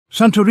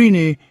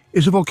Santorini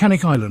is a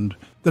volcanic island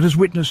that has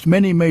witnessed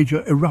many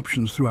major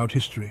eruptions throughout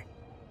history.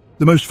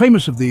 The most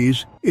famous of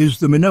these is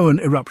the Minoan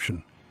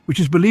Eruption, which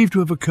is believed to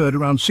have occurred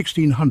around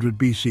 1600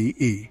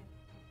 BCE.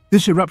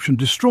 This eruption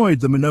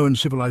destroyed the Minoan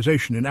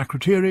civilization in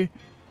Akrotiri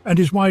and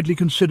is widely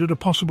considered a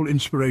possible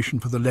inspiration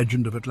for the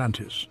legend of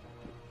Atlantis.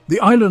 The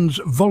island's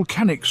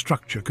volcanic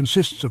structure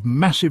consists of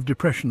massive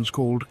depressions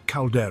called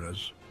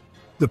calderas.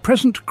 The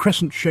present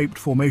crescent-shaped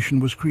formation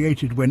was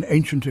created when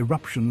ancient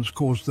eruptions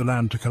caused the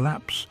land to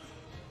collapse,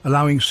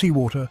 allowing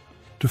seawater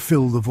to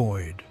fill the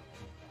void.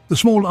 The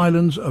small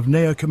islands of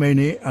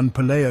Kameni and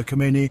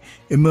Palea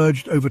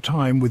emerged over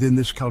time within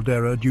this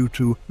caldera due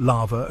to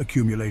lava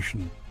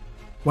accumulation.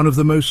 One of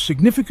the most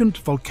significant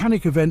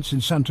volcanic events in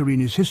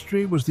Santorini's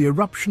history was the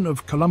eruption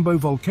of Kolumbo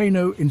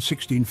Volcano in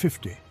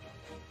 1650.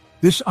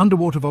 This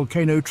underwater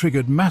volcano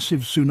triggered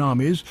massive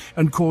tsunamis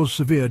and caused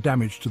severe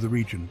damage to the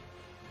region.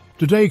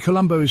 Today,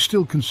 Kolumbo is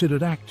still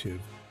considered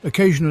active,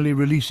 occasionally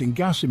releasing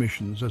gas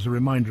emissions as a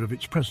reminder of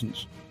its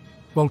presence.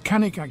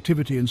 Volcanic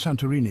activity in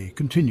Santorini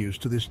continues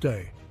to this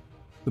day.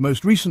 The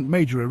most recent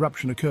major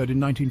eruption occurred in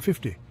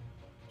 1950.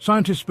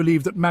 Scientists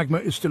believe that magma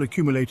is still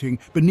accumulating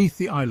beneath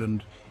the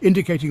island,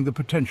 indicating the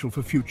potential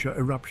for future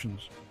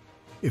eruptions.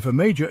 If a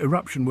major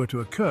eruption were to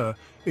occur,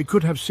 it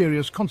could have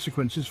serious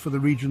consequences for the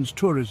region's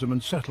tourism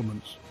and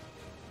settlements.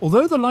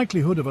 Although the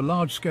likelihood of a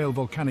large-scale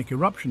volcanic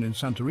eruption in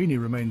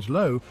Santorini remains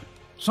low,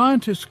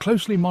 scientists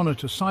closely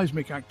monitor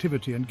seismic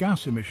activity and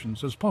gas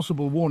emissions as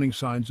possible warning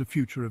signs of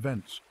future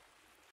events.